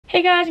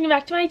Hey guys, welcome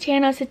back to my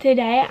channel. So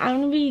today I'm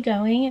going to be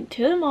going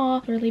to the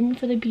mall. We're leaving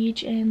for the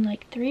beach in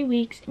like 3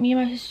 weeks. Me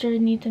and my sister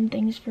need some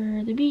things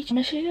for the beach. I'm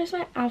going to show you guys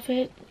my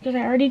outfit because I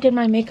already did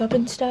my makeup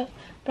and stuff.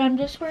 But I'm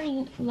just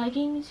wearing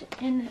leggings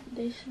and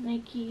this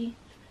Nike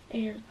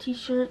Air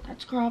t-shirt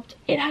that's cropped.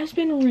 It has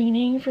been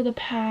raining for the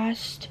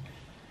past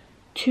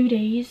 2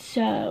 days,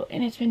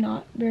 and it's been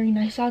not very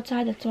nice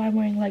outside. That's why I'm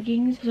wearing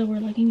leggings, because I wore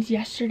leggings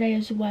yesterday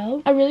as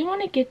well. I really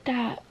want to get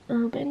that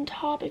urban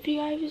top, if you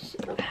guys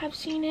have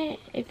seen it,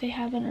 if they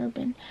have an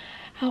Urban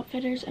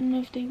Outfitters. I don't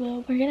know if they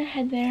will. We're gonna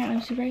head there.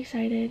 I'm super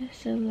excited,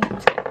 so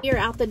let's go. We're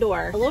out the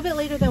door a little bit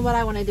later than what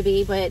I wanted to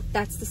be, but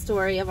that's the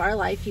story of our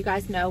life. You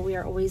guys know we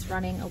are always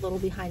running a little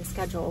behind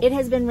schedule. It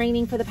has been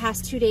raining for the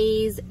past 2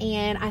 days,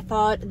 and I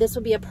thought this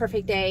would be a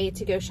perfect day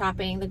to go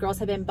shopping. The girls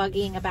have been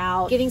bugging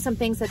about getting some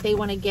things that they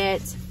want to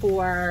get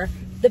for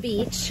the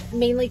beach,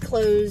 mainly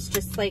clothes,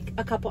 just like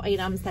a couple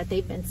items that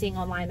they've been seeing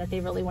online that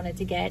they really wanted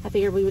to get. I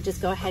figured we would just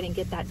go ahead and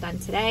get that done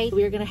today.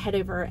 We are gonna head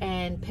over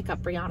and pick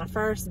up Breanna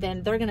first,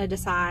 then they're gonna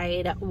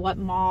decide what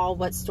mall,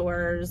 what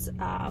stores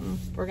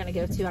we're gonna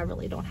go to. I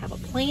really don't have a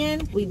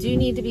plan. We do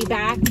need to be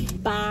back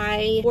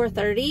by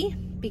 4:30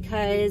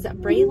 because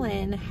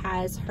Braelyn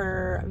has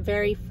her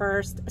very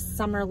first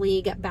summer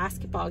league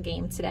basketball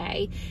game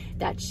today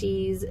that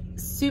she's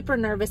super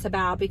nervous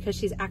about because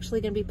she's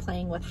actually gonna be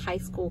playing with high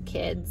school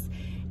kids,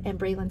 and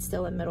Braelyn's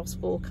still in middle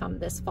school come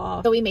this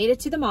fall. So we made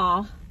it to the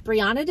mall.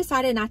 Breanna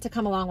decided not to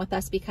come along with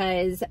us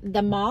because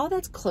the mall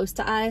that's close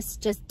to us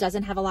just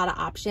doesn't have a lot of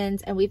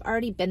options, and we've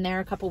already been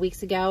there a couple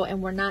weeks ago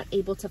and we're not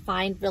able to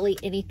find really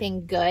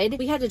anything good.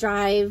 We had to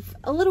drive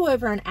a little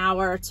over an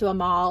hour to a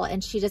mall,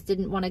 and she just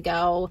didn't want to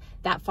go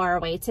that far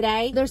away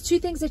today. There's 2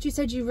 things that you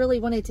said you really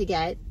wanted to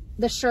get: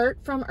 the shirt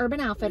from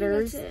Urban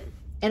Outfitters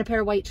and a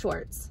pair of white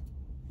shorts.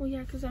 Well,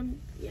 yeah, because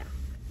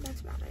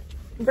that's about it.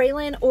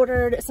 Braelyn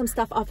ordered some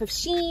stuff off of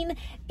Shein,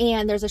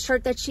 and there's a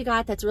shirt that she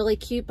got that's really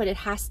cute, but it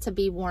has to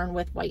be worn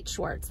with white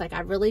shorts. Like, I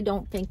really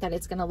don't think that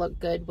it's gonna look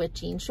good with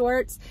jean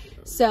shorts.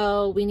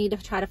 So we need to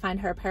try to find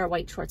her a pair of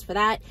white shorts for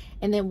that.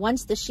 And then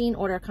once the Shein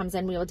order comes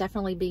in, we will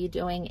definitely be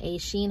doing a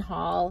Shein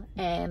haul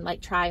and like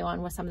try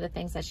on with some of the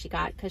things that she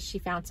got, because she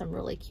found some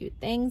really cute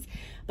things.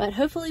 But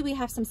hopefully we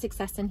have some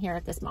success in here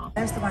at this mall.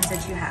 There's the ones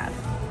that you have.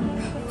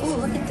 Oh,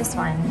 look at this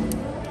one.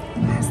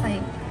 It has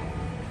like,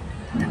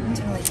 that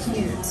one's really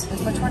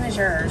cute. Which one is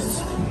yours?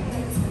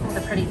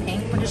 The pretty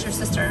pink. What is your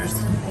sister's?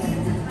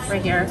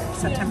 Right here,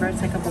 September.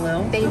 It's like a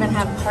blue. They even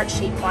have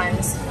heart-shaped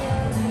ones.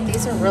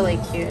 These are really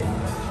cute.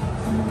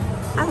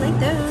 I like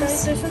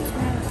those.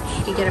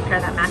 You get a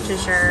pair that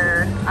matches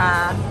your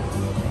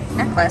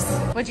necklace.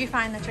 What'd you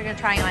find that you're gonna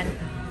try on?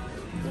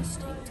 This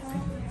tank top.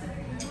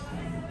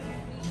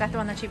 Is that the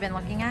one that you've been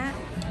looking at?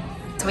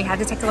 So we had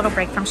to take a little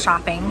break from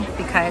shopping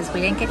because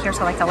we didn't get here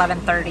till like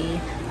 11:30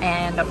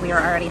 and we were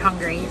already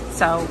hungry.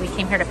 So we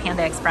came here to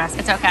Panda Express.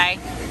 It's okay.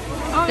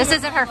 This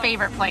isn't her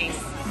favorite place,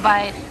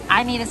 but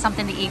I needed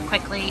something to eat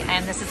quickly,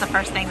 and this is the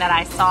first thing that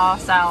I saw.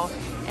 So,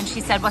 and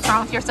she said, "What's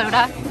wrong with your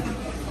soda?"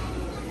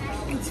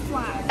 It's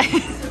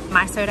flat.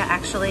 My soda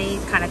actually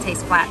kind of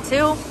tastes flat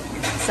too.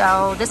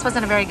 So this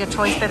wasn't a very good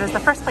choice, but it was the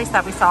first place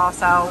that we saw,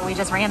 so we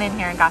just ran in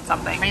here and got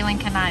something. Braelyn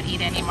cannot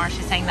eat anymore.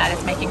 She's saying that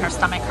it's making her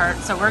stomach hurt,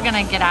 so we're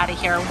gonna get out of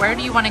here. Where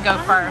do you want to go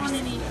first?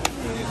 I'm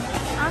really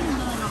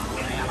not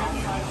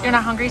hungry. You're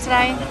not hungry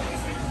today?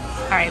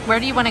 All right, where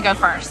do you want to go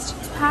first?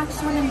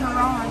 PacSun and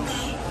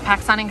Garage.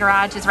 PacSun and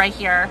Garage is right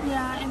here.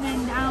 Yeah, and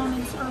then down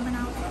is Urban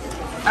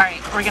Outfitters. All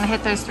right, we're gonna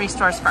hit those 3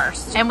 stores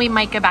first. And we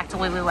might go back to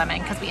Lululemon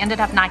because we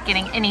ended up not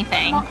getting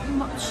anything.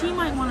 She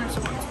might want her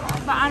sports bra,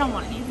 but I don't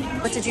want anything.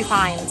 What did you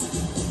find?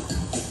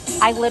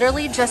 I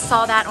literally just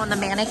saw that on the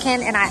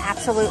mannequin and I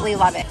absolutely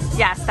love it.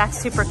 Yes, that's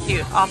super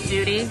cute, off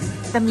duty.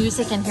 The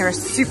music in here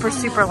is super,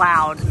 super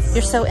loud.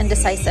 You're so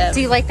indecisive.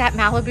 Do you like that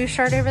Malibu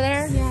shirt over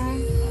there? Yeah.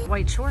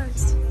 White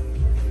shorts.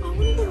 I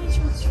want the white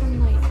shorts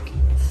from like...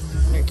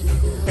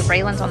 The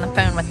Braelyn's on the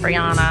phone with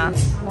Breanna,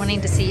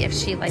 wanting to see if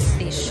she likes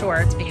these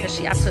shorts because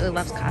she absolutely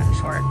loves cotton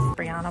shorts.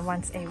 Breanna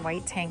wants a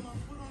white tank.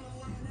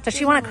 Does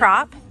she want a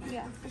crop?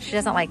 Yeah. She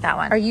doesn't like that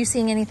one. Are you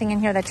seeing anything in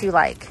here that you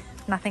like?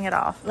 Nothing at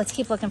all. Let's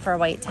keep looking for a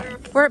white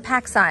tank. We're at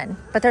PacSun,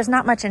 but there's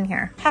not much in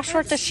here. How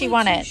short does she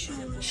want it?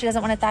 She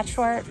doesn't want it that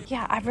short?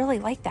 Yeah, I really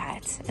like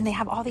that. And they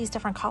have all these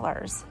different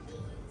colors.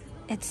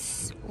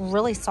 It's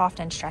really soft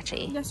and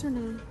stretchy. Yes or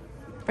no?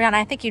 Breanna,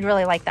 I think you'd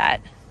really like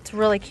that. It's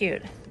really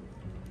cute.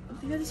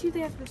 You gotta see what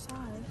they have for size.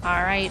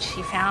 All right,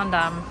 she found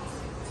them.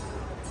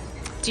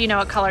 Do you know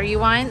what color you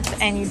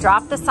want? And you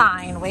dropped the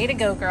sign. Way to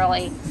go,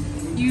 girly.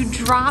 You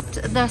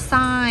dropped the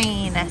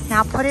sign.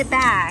 Now put it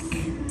back.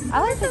 I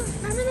like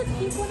remember the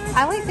pink one?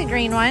 I like the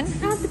green one.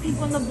 I like the pink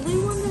one. The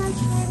blue one that I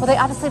tried. Well, they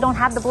obviously don't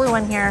have the blue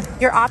one here.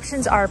 Your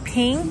options are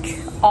pink,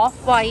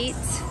 off-white,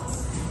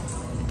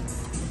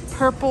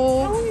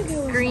 purple,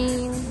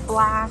 green,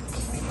 black.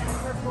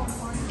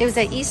 It was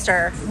at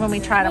Easter when we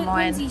tried them on.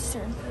 When's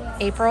Easter?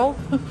 April.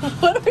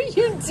 What are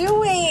you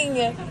doing?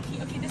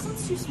 Okay, this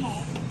one's too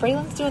small.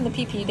 Braelyn's doing the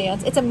pee-pee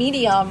dance. It's a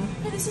medium.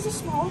 Yeah, this is a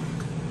small.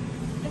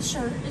 This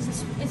shirt is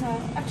a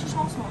extra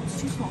small.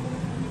 It's too small.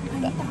 I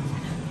need that.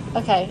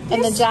 Okay,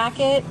 and the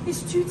jacket?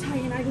 It's too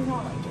tight and I do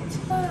not like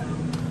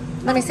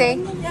it. Let me see.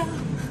 Yeah.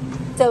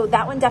 So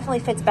that one definitely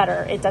fits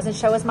better. It doesn't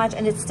show as much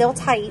and it's still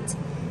tight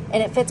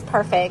and it fits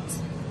perfect.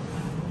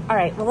 All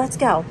right, well, let's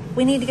go.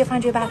 We need to go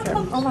find you a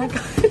bathroom. Oh my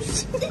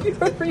gosh,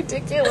 you're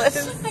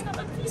ridiculous. I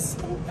gotta be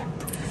so bad.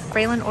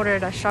 Braelyn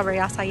ordered a strawberry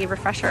acai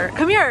refresher.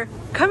 Come here,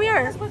 come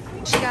here.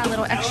 She got a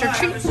little extra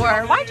treat for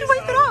her. Why'd you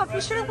wipe it off? You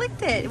should have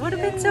licked it. It would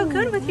have been so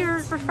good with your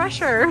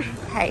refresher.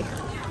 Hey,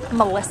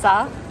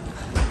 Melissa.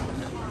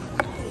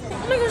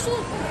 Oh my gosh,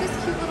 look.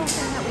 This cute little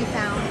thing that we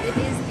found. It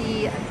is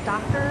the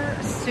Dr.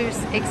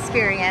 Seuss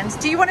experience.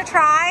 Do you want to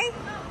try?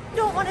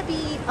 Don't want to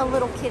be a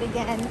little kid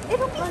again.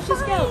 It'll be Let's fine.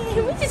 just go.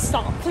 Can we just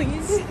stop,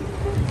 please?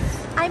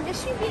 I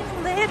miss you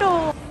being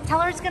little. Tell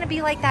her it's going to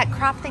be like that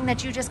crop thing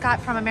that you just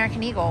got from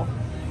American Eagle.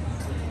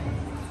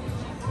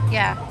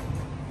 Yeah.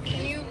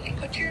 Can you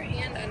put your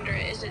hand under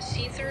it? Is it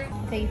see-through?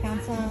 Okay, you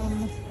found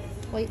some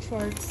white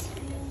shorts.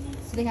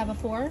 So they have a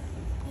 4?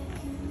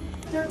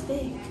 They're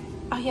big.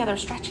 Oh yeah, they're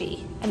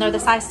stretchy. And they're the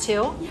size 2?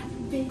 Yeah,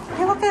 big.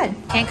 They look good.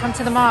 Can't come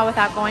to the mall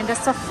without going to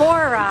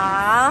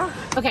Sephora.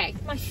 Okay.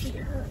 My feet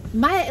hurt.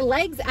 My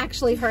legs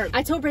actually hurt.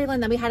 I told Braelyn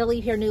that we had to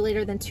leave here no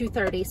later than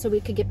 2:30 so we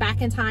could get back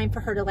in time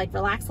for her to like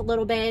relax a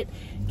little bit,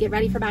 get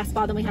ready for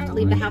basketball. Then we have to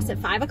leave the house at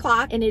 5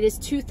 o'clock and it is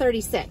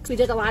 2:36. We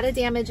did a lot of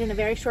damage in a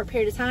very short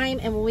period of time,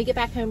 and when we get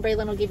back home,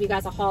 Braelyn will give you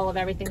guys a haul of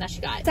everything that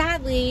she got.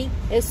 Sadly,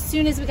 as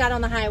soon as we got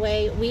on the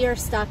highway, we are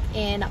stuck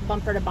in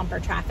bumper to bumper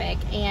traffic,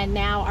 and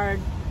now our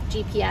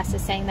GPS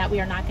is saying that we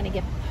are not going to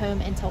get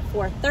home until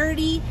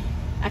 4:30,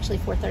 actually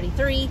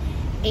 4:33,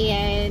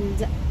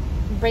 and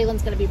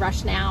Braelyn's going to be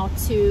rushed now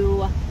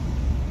to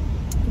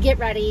get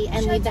ready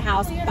and leave the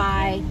house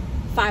by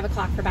 5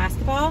 o'clock for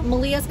basketball.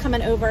 Malia's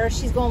coming over.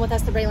 She's going with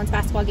us to Braelyn's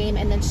basketball game,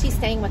 and then she's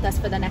staying with us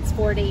for the next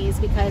 4 days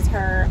because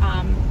her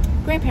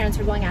grandparents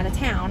are going out of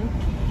town.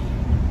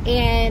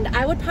 And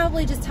I would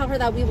probably just tell her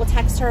that we will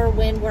text her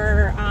when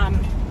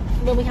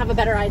we have a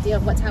better idea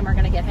of what time we're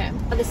going to get home.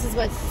 This is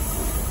what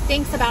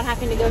stinks about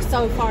having to go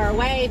so far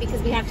away,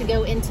 because we have to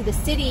go into the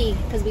city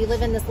because we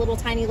live in this little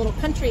tiny little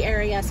country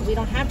area, so we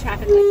don't have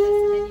traffic like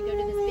this. And then you go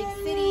to this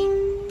big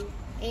city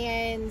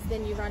and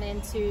then you run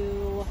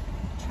into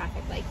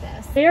traffic like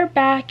this. We are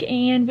back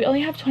and we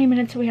only have 20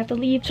 minutes so we have to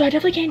leave, so I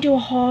definitely can't do a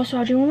haul, so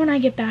I'll do one when I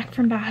get back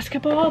from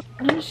basketball.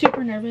 I'm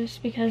super nervous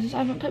because I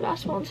haven't played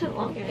basketball in so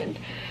long, and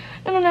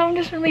I don't know, I'm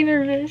just really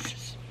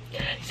nervous.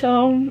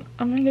 So I'm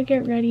gonna go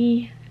get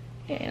ready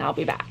and I'll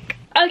be back.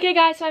 Okay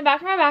guys, so I'm back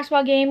from my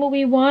basketball game.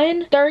 We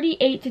won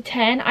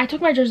 38-10. I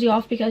took my jersey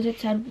off because it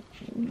said,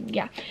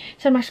 yeah, it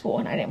said my school,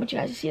 and I didn't want you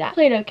guys to see that.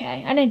 Played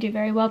okay. I didn't do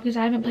very well because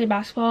I haven't played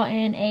basketball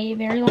in a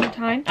very long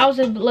time. I was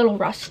a little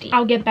rusty.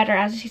 I'll get better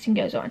as the season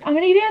goes on. I'm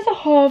gonna give you guys a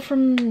haul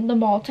from the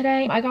mall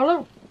today. I got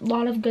a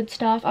lot of good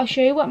stuff. I'll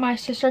show you what my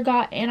sister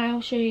got, and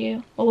I'll show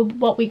you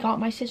what we got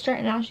my sister,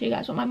 and I'll show you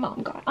guys what my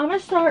mom got. I'm gonna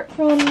start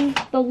from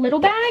the little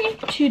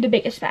bag to the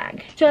biggest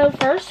bag. So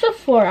first,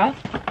 Sephora.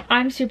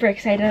 I'm super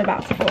excited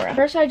about Sephora.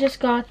 First, I just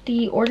got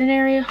the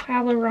Ordinary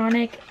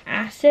Hyaluronic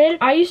Acid.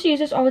 I used to use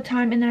this all the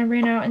time, and then I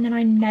ran out, and then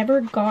I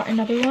never got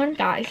another one.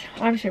 Guys,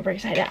 I'm super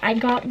excited. I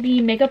got the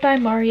Makeup by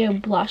Mario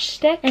blush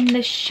stick in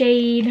the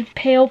shade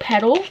Pale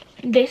Petal.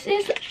 This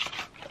is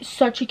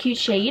such a cute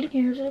shade.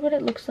 Here's what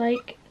it looks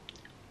like.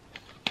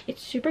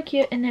 It's super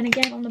cute, and then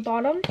again on the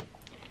bottom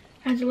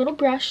has a little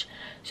brush.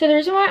 So the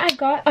reason why I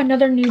got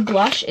another new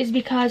blush is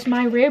because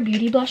my Rare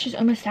Beauty blush is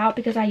almost out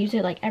because I use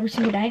it like every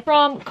single day.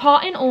 From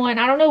Cotton On,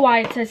 I don't know why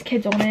it says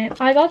kids on it.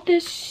 I got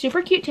this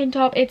super cute tank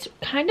top. It's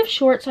kind of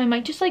short, so I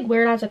might just like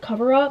wear it as a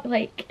cover up.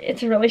 Like,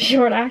 it's really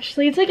short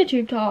actually. It's like a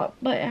tube top,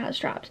 but it has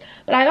straps.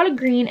 But I got a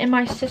green, and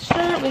we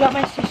got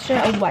my sister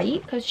a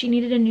white because she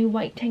needed a new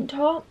white tank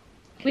top.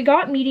 We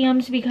got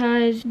mediums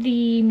because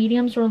the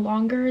mediums were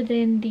longer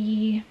than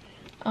the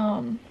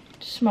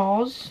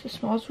smalls. The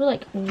smalls were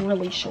like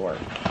really short,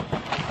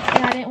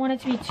 and I didn't want it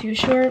to be too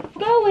short. I'll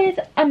go with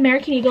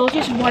American Eagle.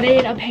 Just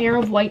wanted a pair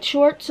of white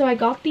shorts, so I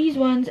got these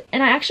ones,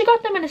 and I actually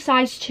got them in a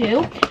size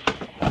 2,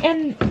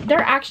 and they're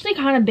actually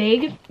kind of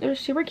big. They're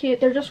super cute.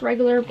 They're just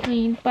regular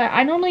plain, but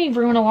I normally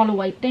ruin a lot of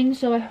white things,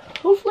 so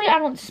hopefully I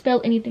don't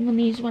spill anything on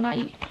these when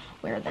I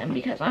wear them,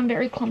 because I'm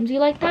very clumsy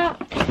like that,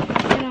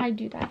 and I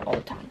do that all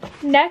the time.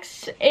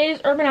 Next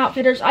is Urban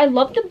Outfitters. I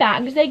love the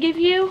bags they give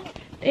you.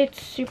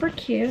 It's super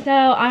cute, so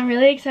I'm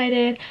really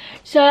excited.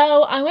 So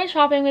I went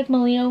shopping with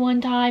Malia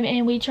one time,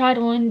 and we tried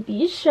on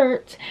these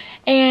shirts,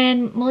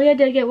 and Malia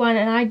did get one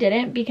and I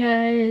didn't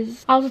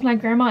because I was with my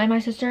grandma and my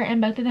sister, and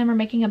both of them are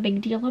making a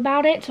big deal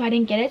about it, so I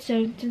didn't get it.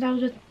 So since I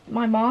was with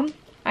my mom,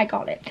 I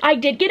got it. I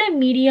did get a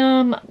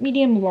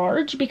medium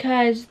large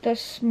because the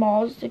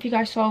smalls, if you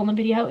guys saw in the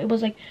video, it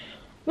was like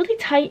really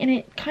tight and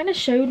it kind of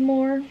showed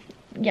more.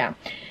 Yeah,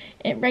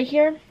 right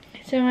here.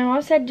 So my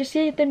mom said just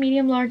get the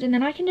medium large, and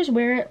then I can just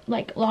wear it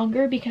like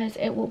longer because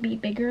it will be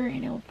bigger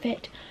and it will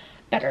fit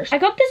better. I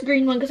got this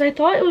green one because I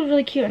thought it was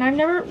really cute, and I've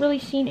never really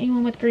seen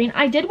anyone with green.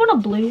 I did want a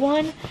blue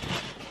one,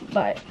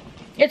 but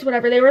it's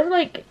whatever. They were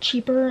like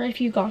cheaper if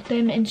you got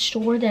them in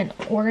store than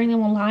ordering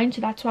them online,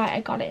 so that's why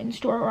I got it in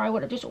store, or I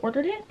would have just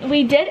ordered it.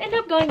 We did end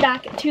up going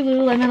back to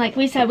Lululemon like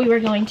we said we were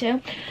going to.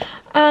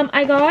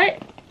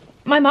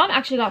 My mom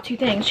actually got 2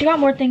 things. She got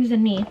more things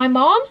than me. My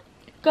mom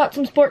got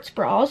some sports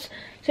bras,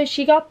 so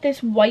she got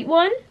this white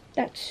one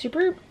that's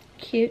super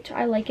cute.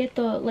 I like it.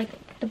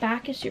 The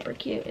back is super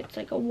cute. It's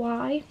like a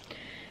Y.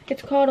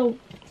 It's called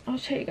a, I'll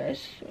show you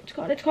guys what it's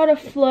called. It's called a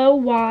Flow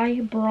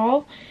Y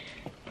bra,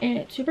 and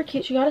it's super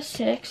cute. She got a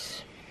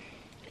 6.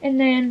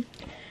 And then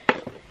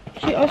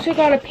she also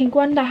got a pink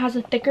one that has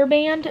a thicker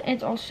band.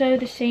 It's also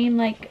the same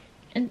like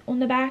on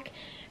the back,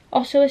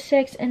 also a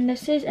 6. And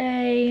this is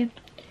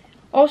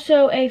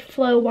also a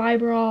Flow Y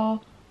bra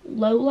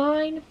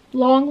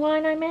long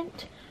line I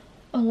meant.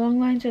 A long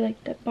line, so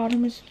like the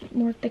bottom is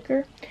more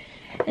thicker.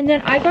 And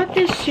then I got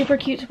this super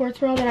cute sports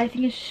bra that I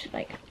think is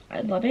like,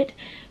 I love it.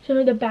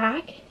 So the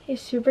back is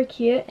super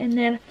cute, and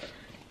then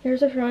there's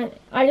the front.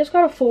 I just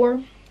got a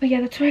 4. But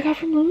yeah, that's what I got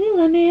from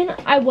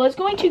Lululemon. I was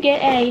going to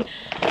get a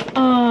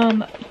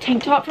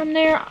tank top from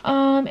there.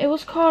 It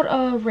was called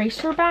a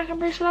racer back. I'm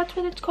pretty sure that's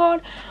what it's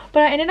called.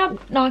 But I ended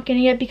up not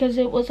getting it because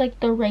it was like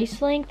the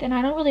race length, and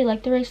I don't really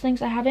like the race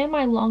lengths. I have it in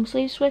my long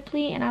sleeve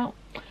Swiftly, and I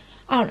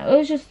don't know. It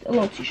was just a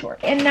little too short.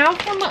 And now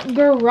from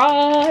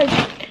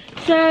Garage.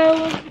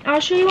 So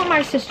I'll show you what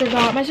my sister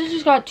got. My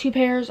sister's got 2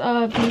 pairs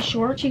of these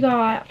shorts. She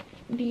got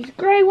these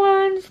gray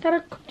ones that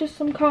are just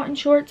some cotton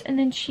shorts, and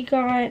then she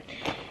got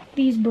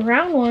these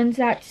brown ones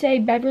that say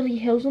Beverly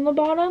Hills on the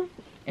bottom,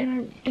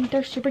 and I think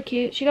they're super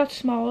cute. She got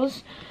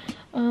smalls.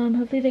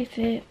 Hopefully they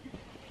fit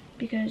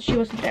because she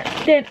wasn't there.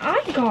 Then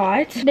I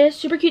got this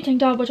super cute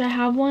tank top, which I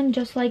have one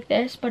just like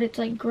this, but it's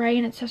like gray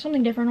and it says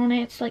something different on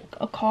it. It's like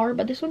a car,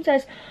 but this one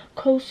says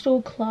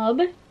Coastal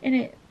Club, and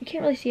you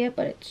can't really see it,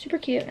 but it's super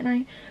cute. And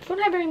I don't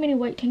have very many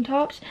white tank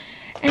tops.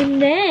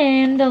 And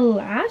then the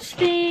last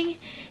thing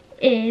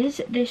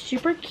is this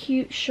super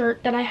cute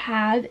shirt that I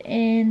have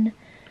in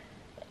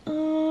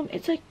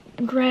it's like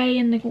gray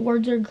and the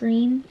words are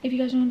green, if you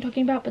guys know what I'm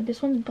talking about, but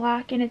this one's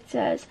black and it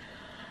says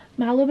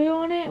Malibu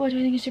on it, which I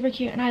think is super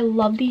cute, and I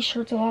love these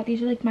shirts a lot.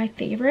 These are like my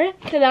favorite.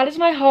 So that is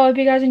my haul. If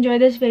you guys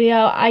enjoyed this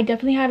video, I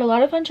definitely had a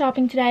lot of fun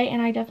shopping today,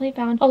 and I definitely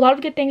found a lot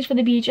of good things for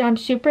the beach, and I'm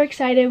super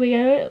excited. We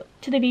go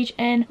to the beach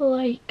in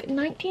like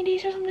 19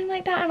 days or something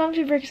like that, and I'm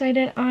super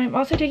excited. I'm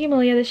also taking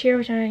Malia this year,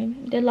 which I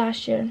did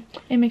last year.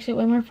 It makes it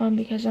way more fun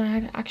because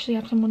I actually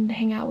have someone to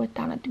hang out with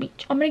down at the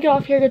beach. I'm gonna get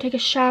off here, go take a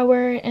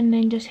shower, and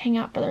then just hang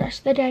out for the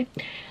rest of the day.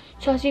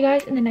 So I'll see you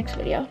guys in the next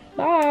video.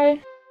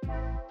 Bye.